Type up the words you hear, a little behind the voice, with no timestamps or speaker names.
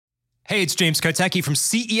Hey, it's James Kotecki from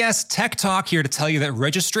CES Tech Talk here to tell you that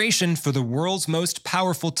registration for the world's most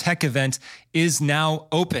powerful tech event is now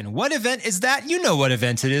open. What event is that? You know what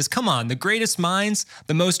event it is. Come on, the greatest minds,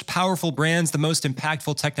 the most powerful brands, the most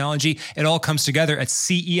impactful technology, it all comes together at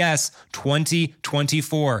CES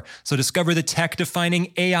 2024. So discover the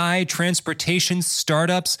tech-defining AI, transportation,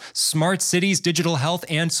 startups, smart cities, digital health,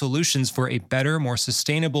 and solutions for a better, more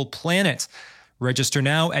sustainable planet. Register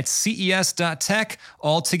now at ces.tech.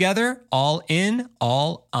 All together, all in,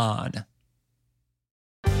 all on.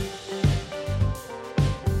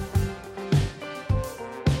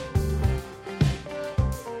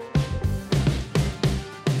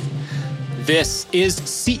 This is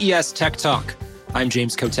CES Tech Talk. I'm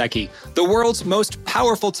James Kotecki. The world's most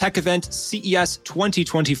powerful tech event, CES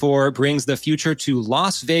 2024, brings the future to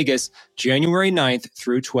Las Vegas, January 9th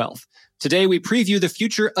through 12th. Today, we preview the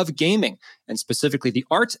future of gaming, and specifically the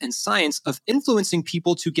art and science of influencing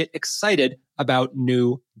people to get excited about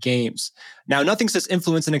new games. Now, nothing says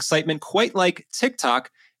influence and excitement quite like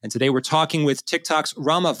TikTok, and today we're talking with TikTok's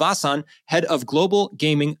Rama Vasan, head of global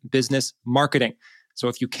gaming business marketing. So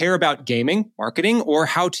if you care about gaming, marketing, or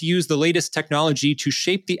how to use the latest technology to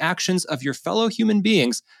shape the actions of your fellow human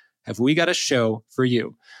beings, have we got a show for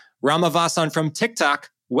you. Rama Vasan from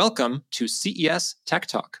TikTok, welcome to CES Tech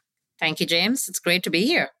Talk. Thank you, James. It's great to be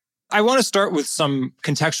here. I want to start with some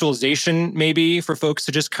contextualization, maybe, for folks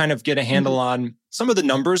to just kind of get a handle on some of the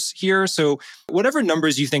numbers here. So whatever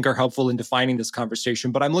numbers you think are helpful in defining this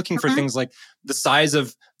conversation, but I'm looking for things like the size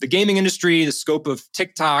of the gaming industry, the scope of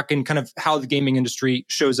TikTok, and kind of how the gaming industry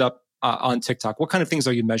shows up on TikTok. What kind of things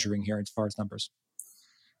are you measuring here as far as numbers?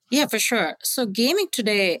 Yeah, for sure. So gaming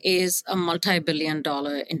today is a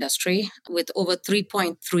multi-billion-dollar industry with over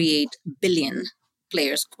 3.38 billion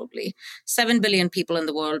players globally. 7 billion people in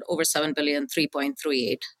the world, over 7 billion,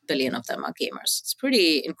 3.38 billion of them are gamers. It's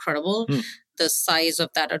pretty incredible, the size of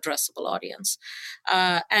that addressable audience.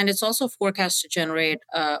 And it's also forecast to generate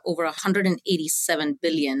over 187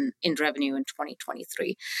 billion in revenue in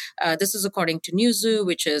 2023. This is according to Newzoo,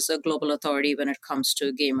 which is a global authority when it comes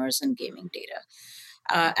to gamers and gaming data.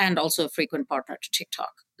 And also a frequent partner to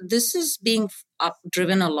TikTok. This is being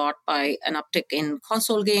driven a lot by an uptick in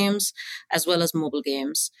console games as well as mobile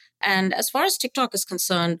games. And as far as TikTok is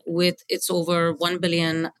concerned, with its over 1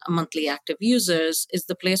 billion monthly active users, is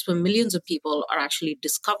the place where millions of people are actually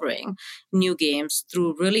discovering new games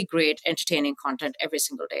through really great entertaining content every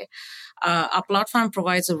single day. Our platform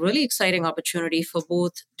provides a really exciting opportunity for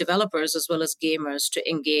both developers as well as gamers to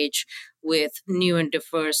engage with new and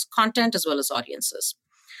diverse content as well as audiences.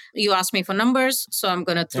 You asked me for numbers, so I'm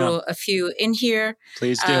going to throw a few in here.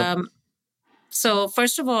 Please do. So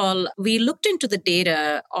first of all, we looked into the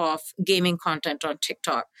data of gaming content on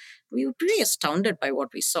TikTok. We were pretty astounded by what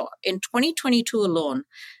we saw. In 2022 alone,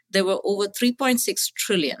 there were over 3.6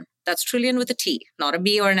 trillion. That's trillion with a T, not a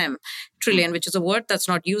B or an M. Trillion, which is a word that's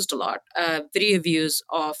not used a lot. Video views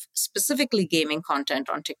of specifically gaming content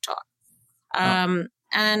on TikTok.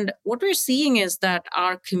 And what we're seeing is that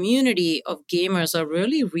our community of gamers are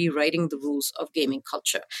really rewriting the rules of gaming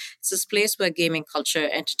culture. It's this place where gaming culture,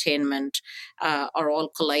 entertainment are all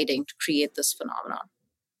colliding to create this phenomenon.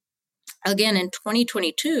 Again, in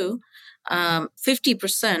 2022,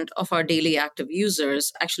 50% of our daily active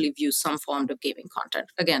users actually view some form of gaming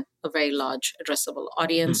content. Again, a very large addressable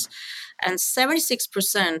audience. And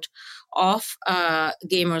 76% of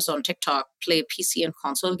gamers on TikTok play PC and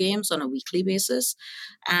console games on a weekly basis.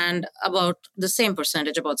 And about the same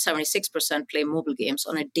percentage, about 76%, play mobile games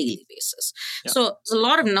on a daily basis. Yeah. So there's a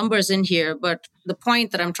lot of numbers in here, but the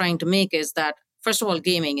point that I'm trying to make is that first of all,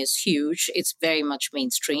 gaming is huge. It's very much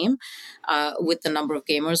mainstream with the number of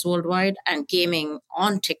gamers worldwide. And gaming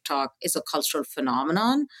on TikTok is a cultural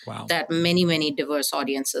phenomenon that many, many diverse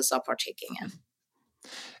audiences are partaking in.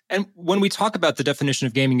 And when we talk about the definition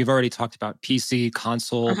of gaming, you've already talked about PC,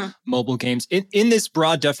 console, mobile games. In this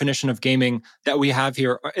broad definition of gaming that we have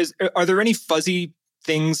here, are there any fuzzy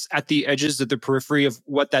things at the edges, at the periphery of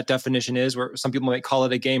what that definition is, where some people might call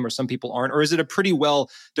it a game or some people aren't? Or is it a pretty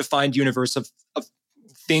well-defined universe of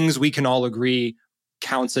things we can all agree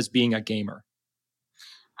counts as being a gamer?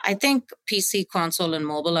 I think PC, console, and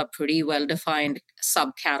mobile are pretty well-defined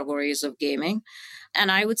subcategories of gaming. And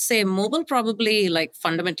I would say mobile probably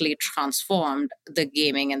fundamentally transformed the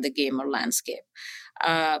gaming and the gamer landscape.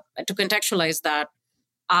 To contextualize that,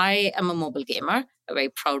 I am a mobile gamer, a very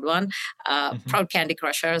proud one, proud Candy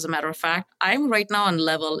Crusher, as a matter of fact. I'm right now on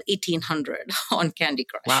level 1800 on Candy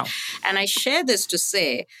Crush. Wow. And I share this to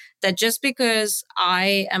say that just because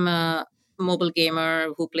I am a mobile gamer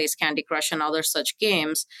who plays Candy Crush and other such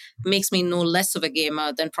games makes me no less of a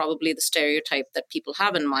gamer than probably the stereotype that people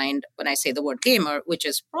have in mind when I say the word gamer, which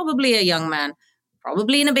is probably a young man,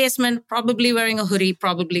 probably in a basement, probably wearing a hoodie,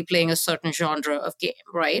 probably playing a certain genre of game,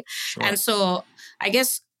 right? Sure. And so I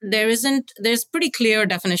guess there's pretty clear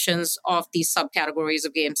definitions of these subcategories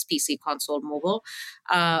of games: PC, console, mobile.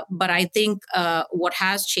 But I think what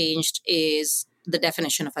has changed is the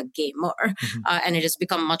definition of a gamer, and it has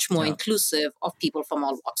become much more inclusive of people from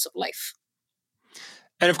all walks of life.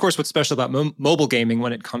 And of course, what's special about mobile gaming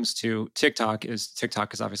when it comes to TikTok is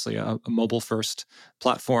obviously a mobile first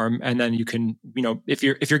platform. And then you can, if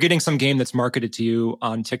you're getting some game that's marketed to you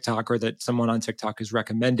on TikTok or that someone on TikTok is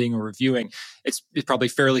recommending or reviewing, it's probably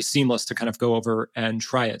fairly seamless to kind of go over and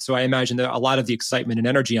try it. So I imagine that a lot of the excitement and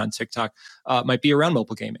energy on TikTok might be around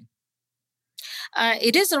mobile gaming.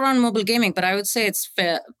 It is around mobile gaming, but I would say it's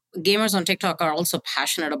fair. Gamers on TikTok are also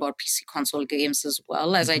passionate about PC console games as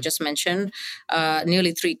well. As I just mentioned,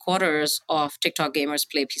 nearly 3/4 of TikTok gamers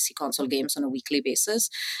play PC console games on a weekly basis.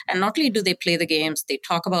 And not only do they play the games, they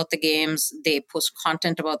talk about the games, they post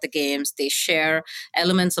content about the games, they share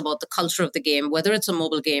elements about the culture of the game, whether it's a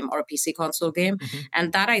mobile game or a PC console game.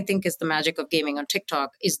 And that, I think, is the magic of gaming on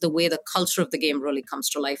TikTok, is the way the culture of the game really comes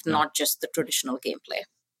to life, not just the traditional gameplay.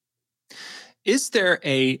 Is there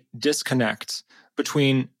a disconnect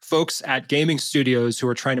between folks at gaming studios who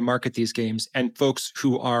are trying to market these games and folks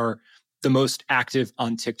who are the most active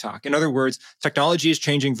on TikTok? In other words, technology is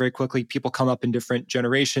changing very quickly. People come up in different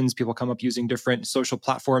generations. People come up using different social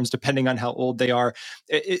platforms depending on how old they are.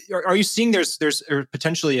 Are you seeing there's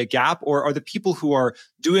potentially a gap, or are the people who are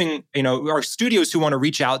doing, are studios who want to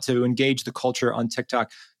reach out to engage the culture on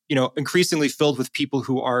TikTok, increasingly filled with people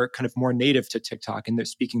who are kind of more native to TikTok and they're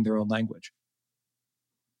speaking their own language?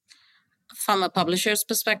 From a publisher's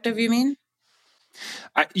perspective, you mean?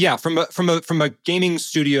 Yeah, from a gaming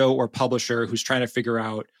studio or publisher who's trying to figure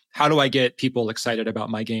out, how do I get people excited about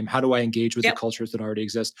my game? How do I engage with the cultures that already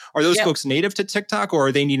exist? Are those folks native to TikTok, or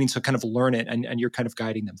are they needing to kind of learn it and you're kind of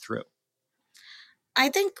guiding them through? I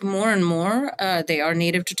think more and more they are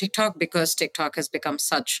native to TikTok, because TikTok has become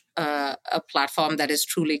such a platform that is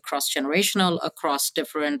truly cross-generational across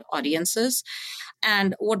different audiences.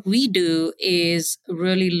 And what we do is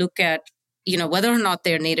really look at, whether or not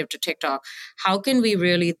they're native to TikTok, how can we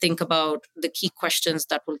really think about the key questions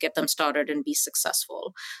that will get them started and be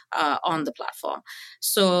successful on the platform?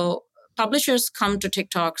 So publishers come to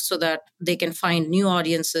TikTok so that they can find new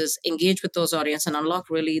audiences, engage with those audiences, and unlock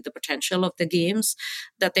really the potential of the games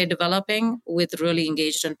that they're developing with really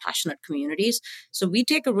engaged and passionate communities. So we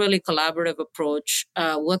take a really collaborative approach,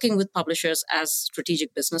 working with publishers as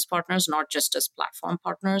strategic business partners, not just as platform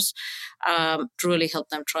partners, to really help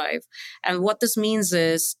them thrive. And what this means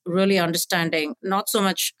is really understanding not so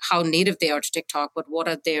much how native they are to TikTok, but what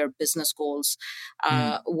are their business goals,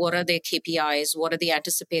 what are their KPIs, what are the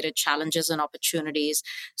anticipated challenges and opportunities,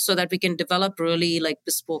 so that we can develop really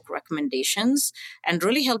bespoke recommendations and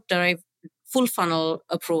really help drive full funnel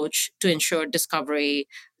approach to ensure discovery,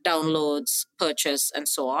 downloads, purchase, and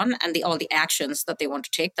so on, and all the actions that they want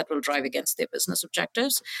to take that will drive against their business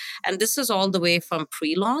objectives. And this is all the way from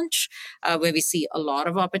pre-launch, where we see a lot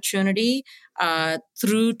of opportunity,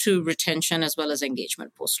 through to retention as well as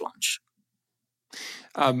engagement post-launch.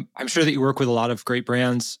 I'm sure that you work with a lot of great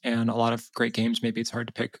brands and a lot of great games. Maybe it's hard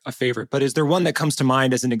to pick a favorite, but is there one that comes to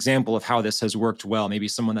mind as an example of how this has worked well? Maybe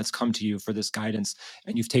someone that's come to you for this guidance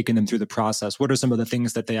and you've taken them through the process. What are some of the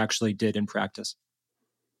things that they actually did in practice?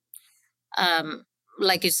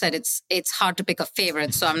 Like you said, it's hard to pick a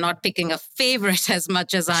favorite. So I'm not picking a favorite as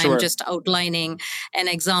much as I'm just outlining an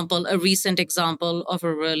example. A recent example of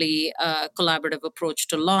a really collaborative approach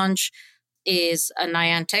to launch is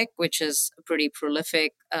Niantic, which is a pretty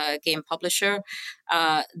prolific game publisher.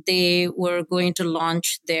 They were going to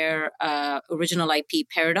launch their original IP,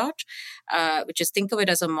 Peridot, which is, think of it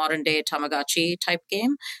as a modern day Tamagotchi type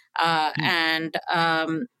game. And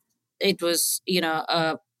it was,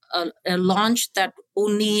 a launch that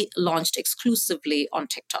only launched exclusively on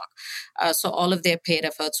TikTok. So all of their paid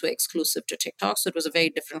efforts were exclusive to TikTok. So it was a very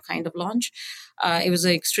different kind of launch. It was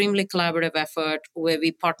an extremely collaborative effort where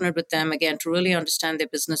we partnered with them, again, to really understand their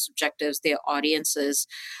business objectives, their audiences,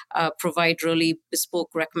 provide really bespoke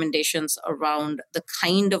recommendations around the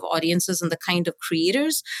kind of audiences and the kind of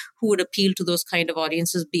creators who would appeal to those kind of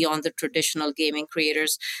audiences beyond the traditional gaming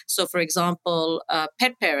creators. So, for example,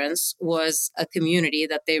 pet parents was a community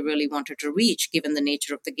that they really wanted to reach, given the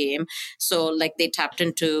nature of the game. So they tapped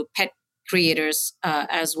into pet creators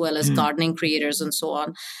as well as gardening creators and so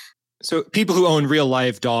on. So people who own real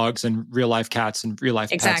life dogs and real life cats and real life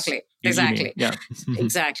pets. Exactly. Yeah.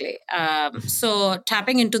 Exactly. So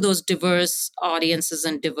tapping into those diverse audiences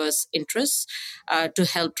and diverse interests to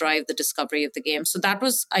help drive the discovery of the game. So that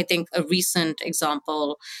was, I think, a recent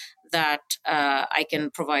example that I can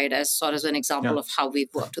provide as sort of an example of how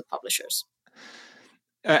we've worked with publishers.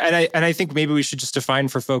 And I think maybe we should just define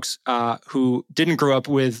for folks who didn't grow up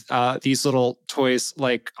with these little toys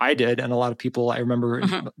like I did, and a lot of people I remember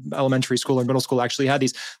in elementary school or middle school actually had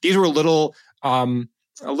these. These were little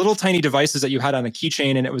tiny devices that you had on a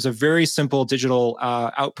keychain, and it was a very simple digital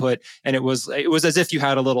output. And it was as if you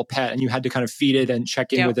had a little pet, and you had to kind of feed it and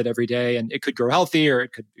check in with it every day. And it could grow healthy, or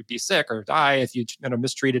it could be sick or die if you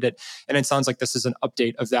mistreated it. And it sounds like this is an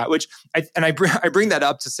update of that. Which I bring that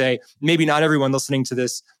up to say maybe not everyone listening to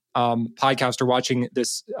this podcast or watching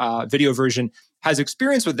this video version has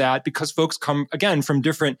experience with that, because folks come again from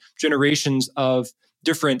different generations of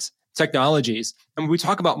different technologies. And when we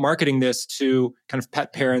talk about marketing this to kind of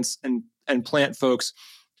pet parents and plant folks,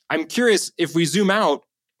 I'm curious, if we zoom out,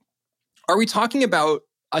 are we talking about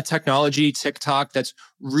a technology, TikTok, that's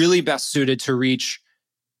really best suited to reach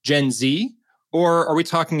Gen Z? Or are we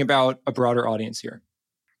talking about a broader audience here?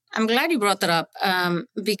 I'm glad you brought that up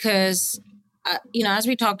because, as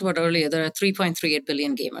we talked about earlier, there are 3.38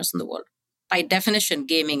 billion gamers in the world. By definition,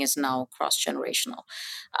 gaming is now cross-generational.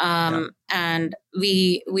 And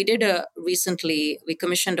we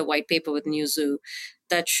commissioned a white paper with Newzoo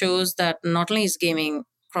that shows that not only is gaming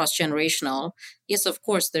cross-generational, yes, of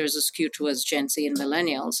course, there's a skew towards Gen Z and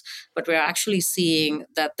millennials, but we're actually seeing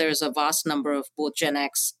that there's a vast number of both Gen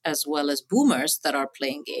X as well as boomers that are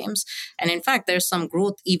playing games. And in fact, there's some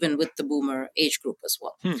growth even with the boomer age group as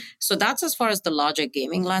well. So that's as far as the larger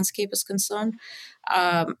gaming landscape is concerned.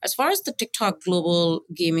 As far as the TikTok global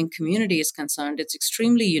gaming community is concerned, it's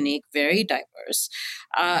extremely unique, very diverse,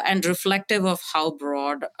 and reflective of how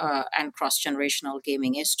broad and cross-generational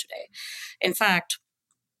gaming is today. In fact,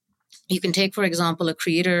 you can take, for example, a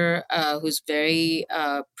creator who's very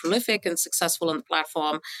prolific and successful on the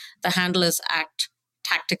platform. The handle is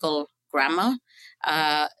 @tactical Gramma,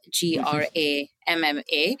 GRAMMA,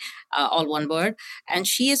 all one word. And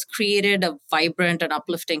she has created a vibrant and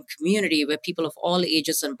uplifting community where people of all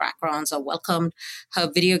ages and backgrounds are welcomed.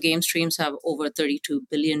 Her video game streams have over 32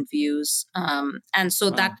 billion views. And so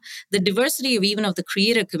that the diversity of even of the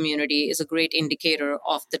creator community is a great indicator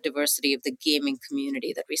of the diversity of the gaming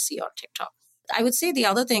community that we see on TikTok. I would say the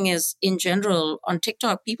other thing is, in general, on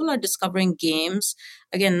TikTok, people are discovering games,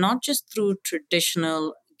 again, not just through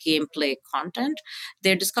traditional gameplay content.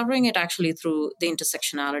 They're discovering it actually through the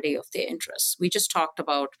intersectionality of their interests. We just talked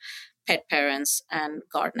about pet parents and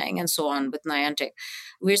gardening and so on with Niantic.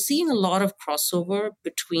 We're seeing a lot of crossover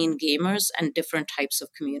between gamers and different types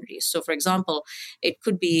of communities. So, for example, it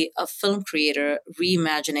could be a film creator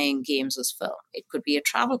reimagining games as film. It could be a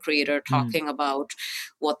travel creator talking about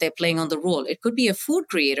what they're playing on the roll. It could be a food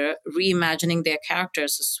creator reimagining their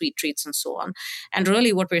characters as sweet treats and so on. And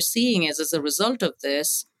really what we're seeing is, as a result of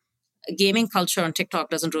this, gaming culture on TikTok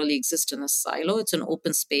doesn't really exist in a silo. It's an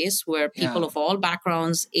open space where people of all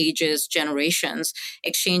backgrounds, ages, generations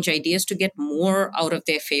exchange ideas to get more out of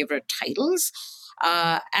their favorite titles.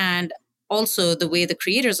 And also the way the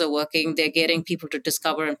creators are working, they're getting people to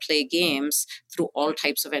discover and play games through all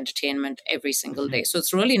types of entertainment every single day. So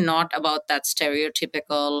it's really not about that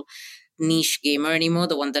stereotypical niche gamer anymore,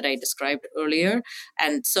 the one that I described earlier,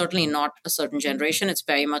 and certainly not a certain generation. It's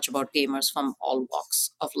very much about gamers from all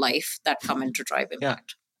walks of life that come in to drive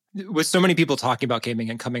impact. With so many people talking about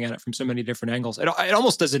gaming and coming at it from so many different angles, it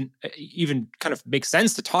almost doesn't even kind of make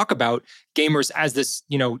sense to talk about gamers as this,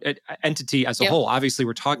 entity as a whole. Obviously,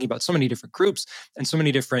 we're talking about so many different groups and so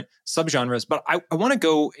many different subgenres, but I want to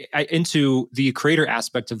go into the creator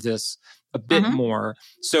aspect of this a bit more.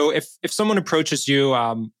 So if someone approaches you,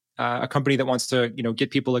 a company that wants to,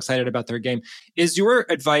 get people excited about their game, is your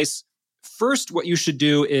advice, first, what you should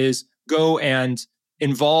do is go and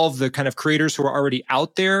involve the kind of creators who are already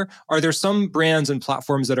out there? Are there some brands and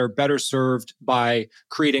platforms that are better served by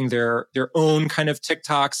creating their own kind of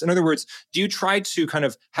TikToks? In other words, do you try to kind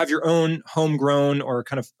of have your own homegrown or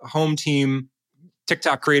kind of home team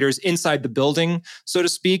TikTok creators inside the building, so to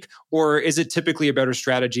speak? Or is it typically a better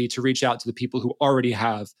strategy to reach out to the people who already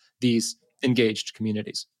have these engaged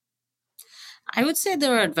communities? I would say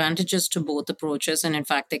there are advantages to both approaches, and in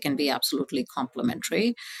fact, they can be absolutely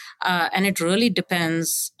complementary. And it really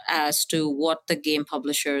depends as to what the game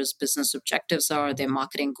publisher's business objectives are, their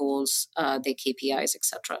marketing goals, their KPIs,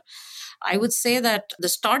 etc. I would say that the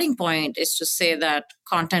starting point is to say that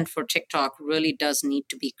content for TikTok really does need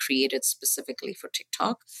to be created specifically for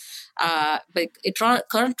TikTok. But it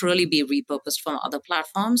can't really be repurposed from other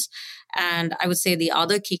platforms. And I would say the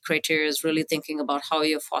other key criteria is really thinking about how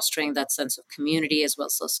you're fostering that sense of community as well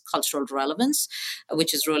as cultural relevance,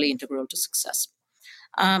 which is really integral to success.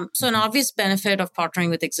 So an obvious benefit of partnering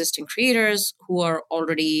with existing creators who are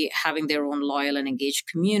already having their own loyal and engaged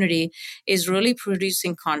community is really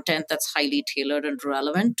producing content that's highly tailored and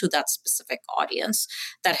relevant to that specific audience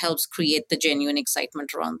that helps create the genuine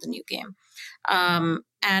excitement around the new game.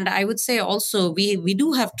 And I would say also we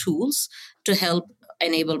do have tools to help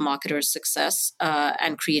enable marketers' success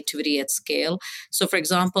and creativity at scale. So, for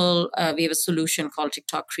example, we have a solution called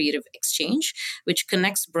TikTok Creative Exchange, which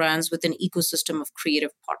connects brands with an ecosystem of creative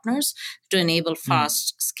partners to enable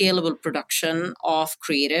fast, scalable production of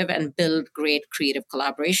creative and build great creative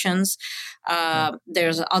collaborations.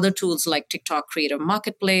 There's other tools like TikTok Creative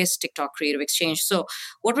Marketplace, TikTok Creative Exchange. So,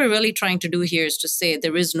 what we're really trying to do here is to say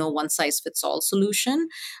there is no one-size-fits-all solution.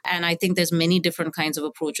 And I think there's many different kinds of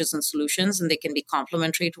approaches and solutions, and they can be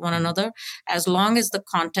complementary to one another, as long as the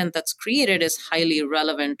content that's created is highly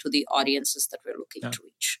relevant to the audiences that we're looking to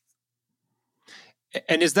reach.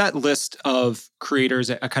 And is that list of creators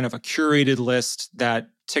a kind of a curated list that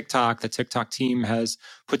the TikTok team has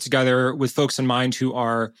put together with folks in mind who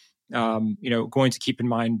are, going to keep in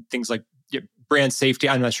mind things like brand safety?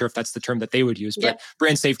 I'm not sure if that's the term that they would use, but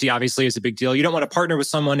brand safety obviously is a big deal. You don't want to partner with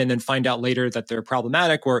someone and then find out later that they're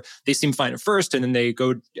problematic or they seem fine at first and then they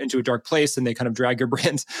go into a dark place and they kind of drag your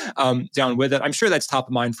brand down with it. I'm sure that's top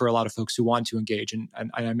of mind for a lot of folks who want to engage. And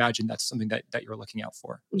I imagine that's something that you're looking out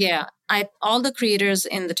for. Yeah. All the creators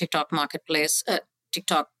in the TikTok marketplace,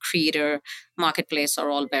 TikTok creator marketplace are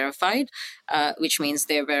all verified, which means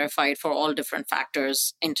they're verified for all different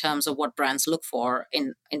factors in terms of what brands look for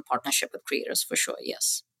in partnership with creators, for sure,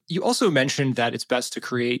 yes. You also mentioned that it's best to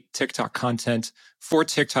create TikTok content for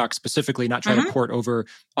TikTok specifically, not try to port over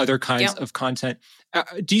other kinds of content.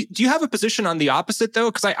 Do you have a position on the opposite, though?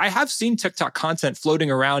 Because I have seen TikTok content floating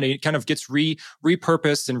around and it kind of gets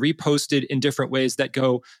repurposed and reposted in different ways that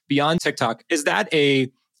go beyond TikTok. Is that a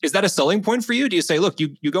selling point for you? Do you say, look,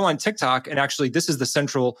 you go on TikTok and actually this is the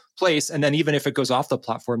central place, and then even if it goes off the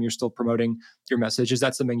platform, you're still promoting your message? Is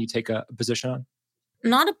that something you take a position on?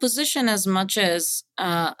 Not a position as much as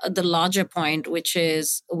the larger point, which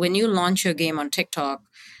is when you launch your game on TikTok,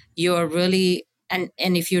 you're really, and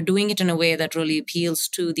if you're doing it in a way that really appeals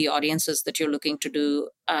to the audiences that you're looking to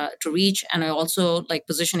reach, and also like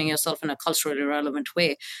positioning yourself in a culturally relevant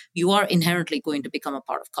way, you are inherently going to become a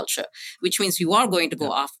part of culture, which means you are going to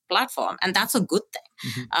go off platform, and that's a good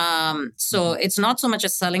thing. So it's not so much a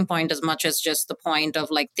selling point as much as just the point of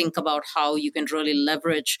like, think about how you can really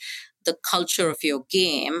leverage the culture of your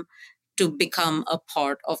game to become a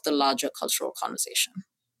part of the larger cultural conversation.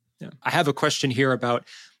 Yeah. I have a question here about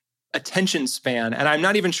attention span, and I'm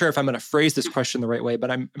not even sure if I'm going to phrase this question the right way, but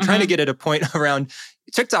I'm trying to get at a point around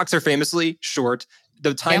TikToks are famously short.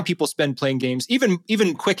 The time people spend playing games,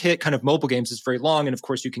 even quick hit kind of mobile games, is very long. And of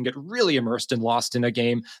course, you can get really immersed and lost in a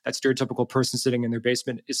game. That stereotypical person sitting in their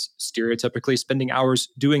basement is stereotypically spending hours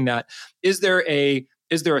doing that. Is there a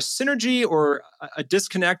synergy or a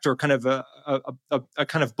disconnect or kind of a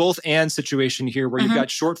kind of both and situation here where you've got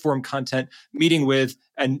short form content meeting with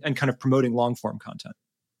and kind of promoting long form content?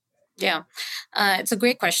 Yeah, it's a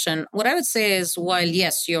great question. What I would say is, while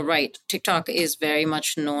yes, you're right, TikTok is very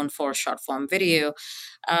much known for short form video,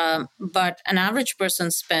 but an average person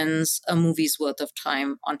spends a movie's worth of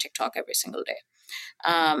time on TikTok every single day.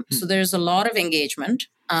 So there's a lot of engagement,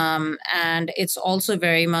 and it's also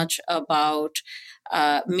very much about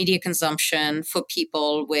media consumption for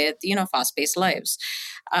people with, fast-paced lives.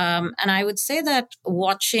 And I would say that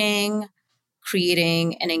watching,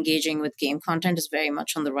 creating, and engaging with game content is very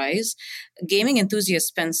much on the rise. Gaming enthusiasts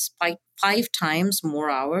spend 5 times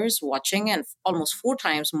more hours watching and almost 4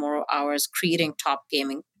 times more hours creating top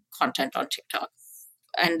gaming content on TikTok.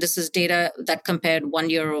 And this is data that compared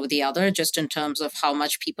one year over the other, just in terms of how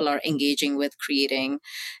much people are engaging with creating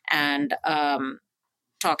and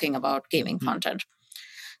talking about gaming content.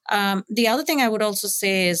 The other thing I would also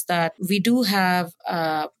say is that we do have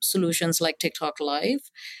solutions like TikTok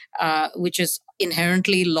Live, which is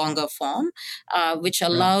inherently longer form, which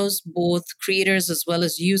allows both creators as well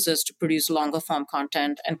as users to produce longer form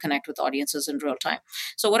content and connect with audiences in real time.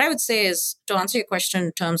 So what I would say is, to answer your question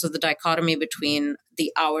in terms of the dichotomy between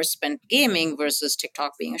the hours spent gaming versus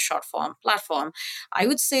TikTok being a short form platform, I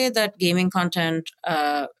would say that gaming content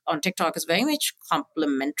on TikTok is very much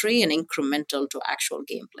complementary and incremental to actual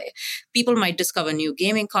gameplay. People might discover new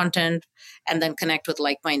gaming content and then connect with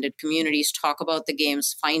like-minded communities, talk about the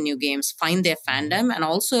games, find new games, find their fandom, and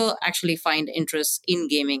also actually find interest in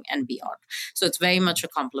gaming and beyond. So it's very much a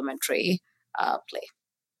complementary play.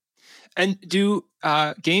 And do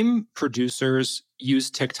game producers use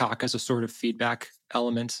TikTok as a sort of feedback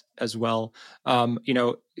element as well?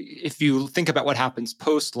 If you think about what happens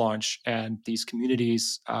post-launch and these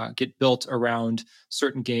communities get built around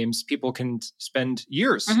certain games, people can spend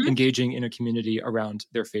years engaging in a community around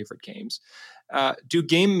their favorite games. Do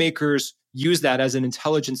game makers use that as an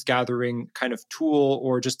intelligence gathering kind of tool,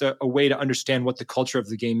 or just a way to understand what the culture of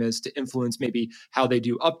the game is to influence maybe how they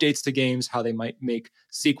do updates to games, how they might make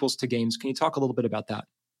sequels to games? Can you talk a little bit about that?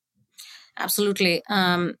 Absolutely.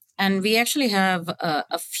 And we actually have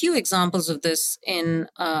a few examples of this in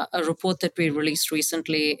a report that we released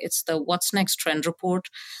recently. It's the What's Next Trend Report.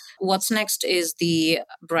 What's Next is the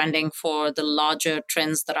branding for the larger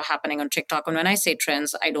trends that are happening on TikTok. And when I say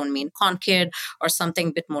trends, I don't mean Conkid or something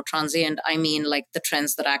a bit more transient. I mean like the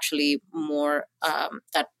trends that actually more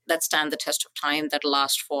that stand the test of time, that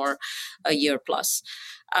last for a year plus.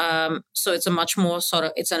 So it's a much more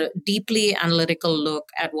it's a deeply analytical look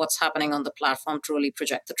at what's happening on the platform to really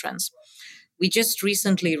project the trends. We just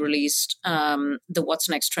recently released the What's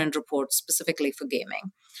Next Trend Report specifically for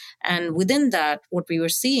gaming. And within that, what we were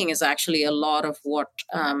seeing is actually a lot of what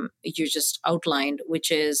you just outlined,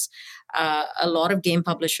 which is a lot of game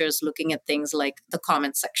publishers looking at things like the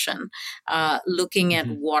comment section, looking at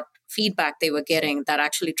what feedback they were getting that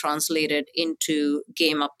actually translated into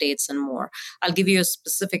game updates and more. I'll give you a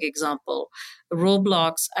specific example.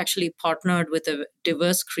 Roblox actually partnered with a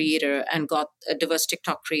diverse creator and got a diverse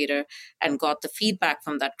TikTok creator and got the feedback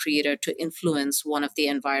from that creator to influence one of the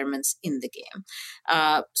environments in the game.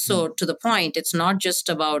 So to the point, it's not just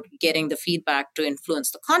about getting the feedback to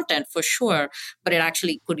influence the content for sure, but it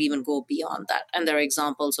actually could even go beyond that. And there are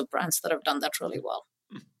examples of brands that have done that really well.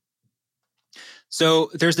 So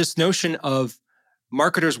there's this notion of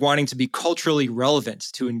marketers wanting to be culturally relevant,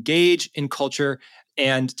 to engage in culture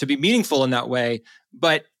and to be meaningful in that way.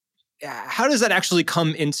 But how does that actually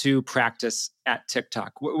come into practice at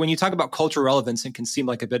TikTok? When you talk about cultural relevance, it can seem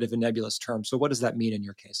like a bit of a nebulous term. So what does that mean in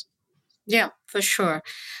your case? Yeah, for sure.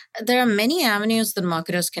 There are many avenues that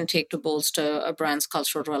marketers can take to bolster a brand's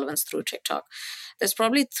cultural relevance through TikTok. There's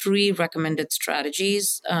probably 3 recommended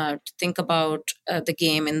strategies to think about the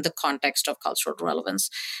game in the context of cultural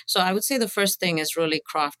relevance. So I would say the first thing is really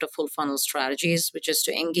craft a full funnel strategies, which is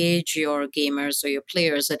to engage your gamers or your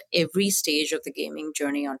players at every stage of the gaming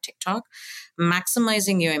journey on TikTok,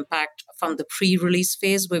 maximizing your impact from the pre-release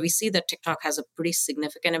phase, where we see that TikTok has a pretty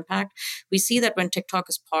significant impact. We see that when TikTok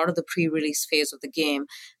is part of the pre-release phase of the game,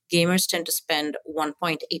 gamers tend to spend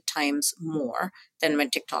 1.8 times more than when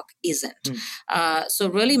TikTok isn't. So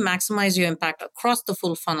really maximize your impact across the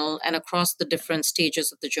full funnel and across the different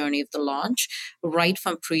stages of the journey of the launch, right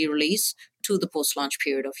from pre-release to the post-launch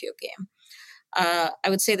period of your game. I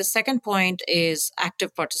would say the second point is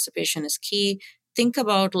active participation is key. Think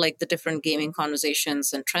about like the different gaming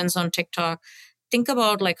conversations and trends on TikTok. Think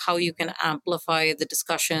about like how you can amplify the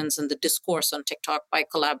discussions and the discourse on TikTok by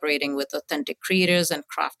collaborating with authentic creators and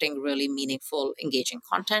crafting really meaningful, engaging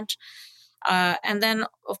content. And then,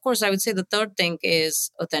 of course, I would say the third thing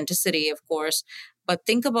is authenticity, of course. But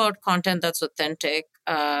think about content that's authentic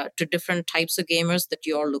to different types of gamers that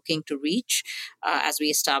you're looking to reach. As we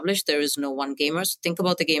established, there is no one gamer. So think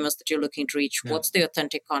about the gamers that you're looking to reach. Yeah. What's the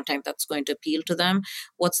authentic content that's going to appeal to them?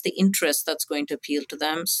 What's the interest that's going to appeal to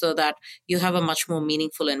them, so that you have a much more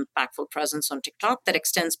meaningful and impactful presence on TikTok that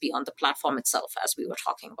extends beyond the platform itself, as we were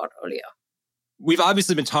talking about earlier. We've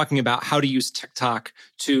obviously been talking about how to use TikTok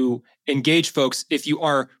to engage folks if you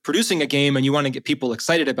are producing a game and you want to get people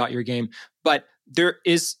excited about your game. But there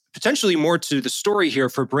is potentially more to the story here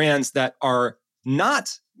for brands that are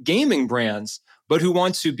not gaming brands, but who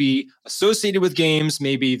want to be associated with games.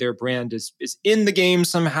 Maybe their brand is in the game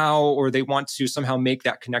somehow, or they want to somehow make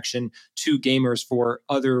that connection to gamers for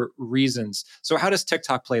other reasons. So how does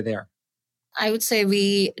TikTok play there? I would say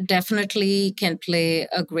we definitely can play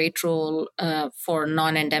a great role for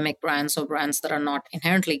non-endemic brands or brands that are not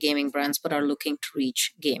inherently gaming brands, but are looking to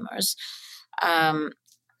reach gamers.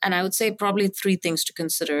 And I would say probably 3 things to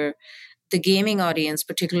consider. The gaming audience,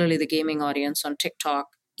 particularly the gaming audience on TikTok,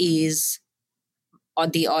 is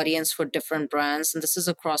the audience for different brands, and this is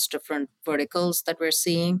across different verticals that we're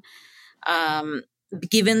seeing. Um,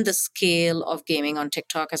 Given the scale of gaming on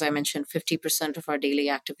TikTok, as I mentioned, 50% of our daily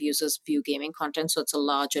active users view gaming content, so it's a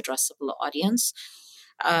large addressable audience.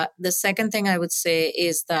 The second thing I would say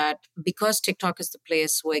is that because TikTok is the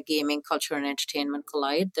place where gaming, culture, and entertainment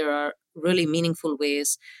collide, there are really meaningful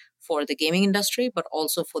ways for the gaming industry, but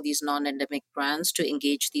also for these non-endemic brands to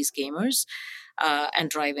engage these gamers and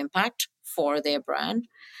drive impact for their brand.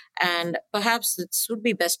 And perhaps this would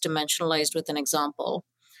be best dimensionalized with an example.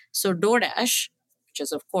 So DoorDash, which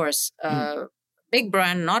is of course a big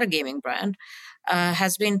brand, not a gaming brand,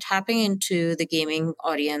 has been tapping into the gaming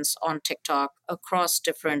audience on TikTok across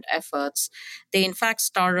different efforts. They, in fact,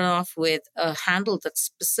 started off with a handle that's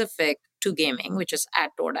specific to gaming, which is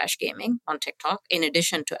at DoorDash Gaming on TikTok, in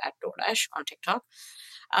addition to at DoorDash on TikTok.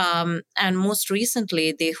 And most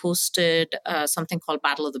recently, they hosted something called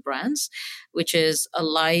Battle of the Brands, which is a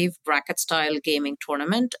live bracket style gaming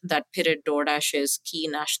tournament that pitted DoorDash's key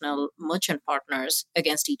national merchant partners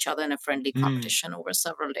against each other in a friendly competition over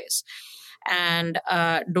several days. And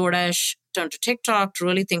DoorDash turned to TikTok to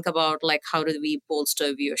really think about like how do we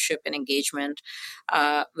bolster viewership and engagement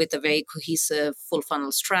with a very cohesive full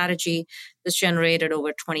funnel strategy. This generated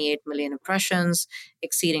over 28 million impressions,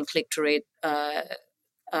 exceeding click-through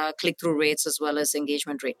rates as well as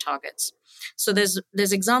engagement rate targets. So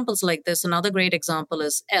there's examples like this. Another great example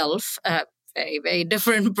is Elf. Very, very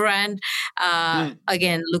different brand.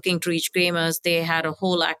 Again, looking to reach gamers. They had a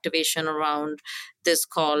whole activation around this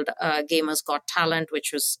called Gamers Got Talent,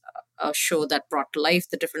 which was a show that brought to life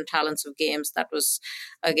the different talents of games. That was,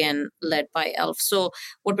 again, led by Elf. So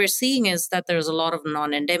what we're seeing is that there's a lot of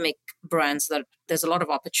non-endemic brands, that there's a lot of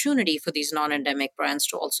opportunity for these non-endemic brands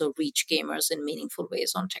to also reach gamers in meaningful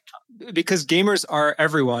ways on TikTok. Because gamers are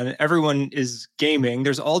everyone. Everyone is gaming.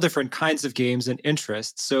 There's all different kinds of games and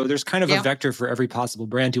interests. So there's kind of a vector for every possible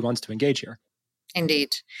brand who wants to engage here.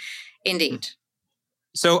 Indeed.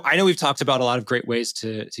 So I know we've talked about a lot of great ways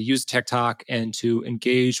to use TikTok and to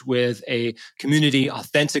engage with a community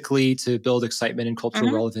authentically to build excitement and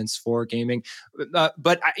cultural relevance for gaming. But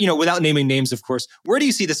without naming names, of course, where do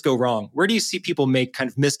you see this go wrong? Where do you see people make kind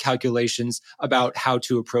of miscalculations about how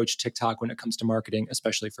to approach TikTok when it comes to marketing,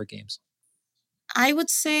 especially for games? I would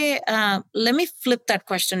say, let me flip that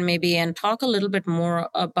question maybe and talk a little bit more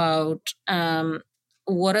about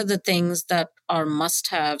what are the things that are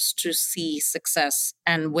must-haves to see success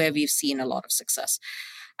and where we've seen a lot of success.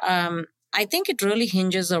 I think it really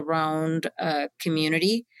hinges around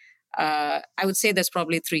community. I would say there's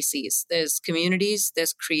probably 3 C's. There's communities,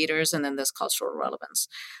 there's creators, and then there's cultural relevance.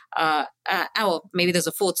 Maybe there's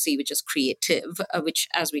a 4th C, which is creative, which,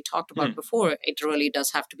 as we talked about before, it really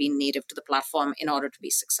does have to be native to the platform in order to be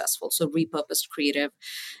successful. So repurposed creative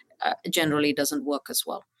generally doesn't work as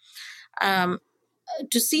well.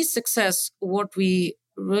 To see success, what we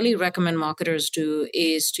really recommend marketers do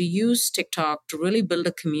is to use TikTok to really build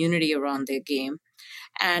a community around their game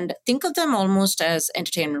and think of them almost as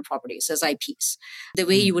entertainment properties, as IPs, the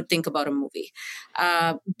way you would think about a movie.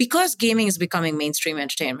 Because gaming is becoming mainstream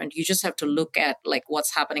entertainment, you just have to look at like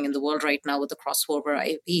what's happening in the world right now with the crossover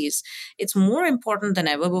IPs. It's more important than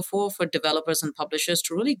ever before for developers and publishers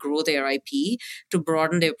to really grow their IP, to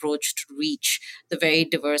broaden their approach to reach the very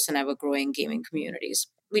diverse and ever-growing gaming communities.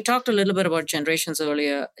 We talked a little bit about generations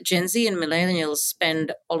earlier. Gen Z and millennials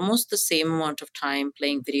spend almost the same amount of time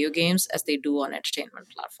playing video games as they do on entertainment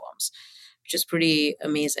platforms, which is pretty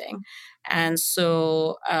amazing. And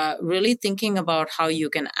so really thinking about how you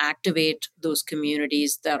can activate those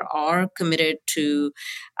communities that are committed to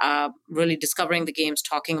really discovering the games,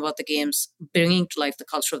 talking about the games, bringing to life the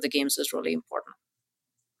culture of the games is really important.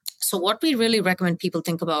 So what we really recommend people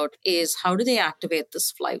think about is how do they activate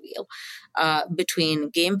this flywheel between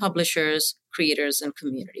game publishers, creators, and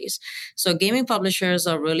communities. So gaming publishers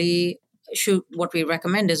are really what we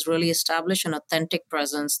recommend is really establish an authentic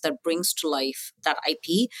presence that brings to life that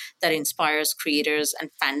IP that inspires creators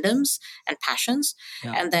and fandoms and passions.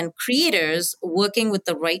 Yeah. And then creators working with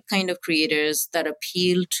the right kind of creators that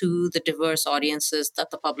appeal to the diverse audiences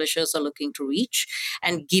that the publishers are looking to reach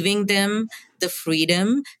and giving them the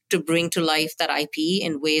freedom to bring to life that IP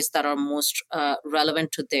in ways that are most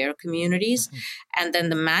relevant to their communities. Mm-hmm. And then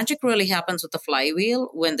the magic really happens with the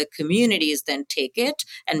flywheel when the communities then take it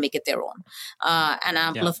and make it their own and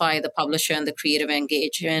amplify the publisher and the creative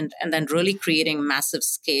engagement, and then really creating massive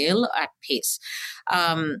scale at pace.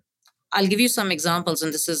 I'll give you some examples,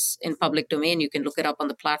 and this is in public domain. You can look it up on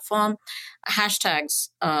the platform. Hashtags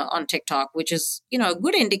on TikTok, which is, a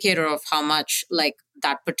good indicator of how much like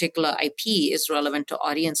that particular IP is relevant to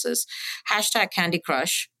audiences. Hashtag Candy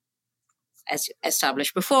Crush as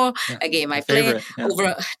established before, a game I play,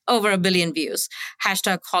 over 1 billion views.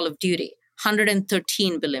 Hashtag Call of Duty,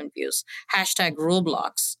 113 billion views. Hashtag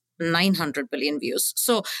Roblox, 900 billion views.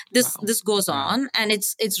 So this goes on, and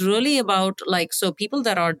it's really about so people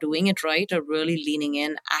that are doing it right are really leaning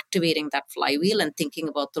in, activating that flywheel, and thinking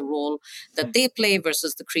about the role that they play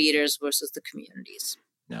versus the creators versus the communities.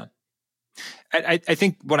 Yeah. I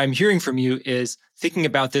think what I'm hearing from you is thinking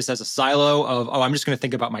about this as a silo of, I'm just going to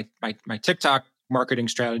think about my TikTok marketing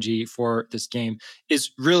strategy for this game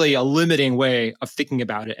is really a limiting way of thinking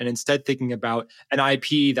about it. And instead thinking about an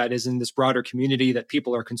IP that is in this broader community, that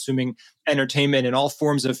people are consuming entertainment and all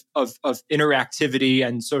forms of interactivity,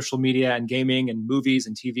 and social media and gaming and movies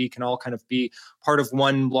and TV can all kind of be part of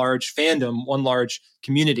one large fandom, one large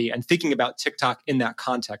community. And thinking about TikTok in that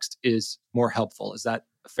context is more helpful. Is that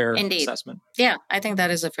a fair assessment? Yeah, I think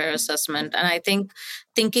that is a fair assessment. And I think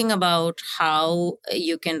thinking about how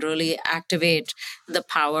you can really activate the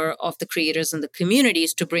power of the creators and the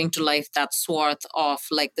communities to bring to life that swath of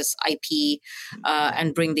this IP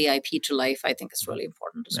and bring the IP to life, I think is really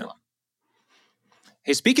important as well.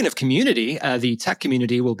 Hey, speaking of community, the tech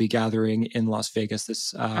community will be gathering in Las Vegas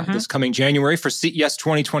this coming January for CES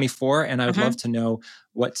 2024. And I would love to know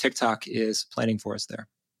what TikTok is planning for us there.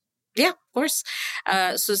 Yeah, of course.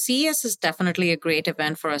 So CES is definitely a great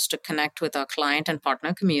event for us to connect with our client and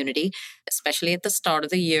partner community, especially at the start of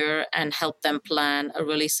the year, and help them plan a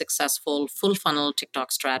really successful full funnel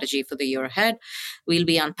TikTok strategy for the year ahead. We'll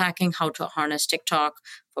be unpacking how to harness TikTok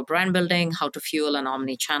for brand building, how to fuel an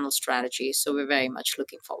omni-channel strategy. So we're very much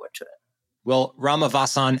looking forward to it. Well, Rama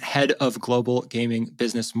Vasan, Head of Global Gaming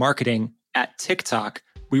Business Marketing at TikTok,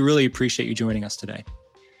 we really appreciate you joining us today.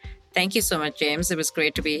 Thank you so much, James. It was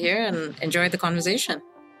great to be here and enjoy the conversation.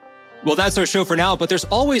 Well, that's our show for now, but there's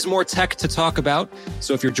always more tech to talk about.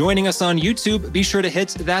 So if you're joining us on YouTube, be sure to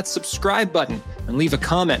hit that subscribe button and leave a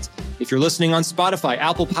comment. If you're listening on Spotify,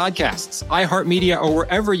 Apple Podcasts, iHeartMedia, or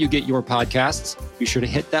wherever you get your podcasts, be sure to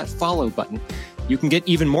hit that follow button. You can get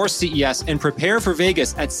even more CES and prepare for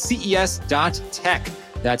Vegas at ces.tech.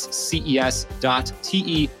 That's ces.tech.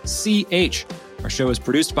 Our show is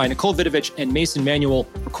produced by Nicole Vidovich and Mason Manuel,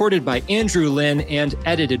 recorded by Andrew Lin, and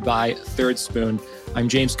edited by Third Spoon. I'm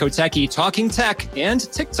James Kotecki, talking tech and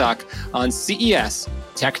TikTok on CES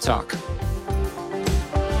Tech Talk.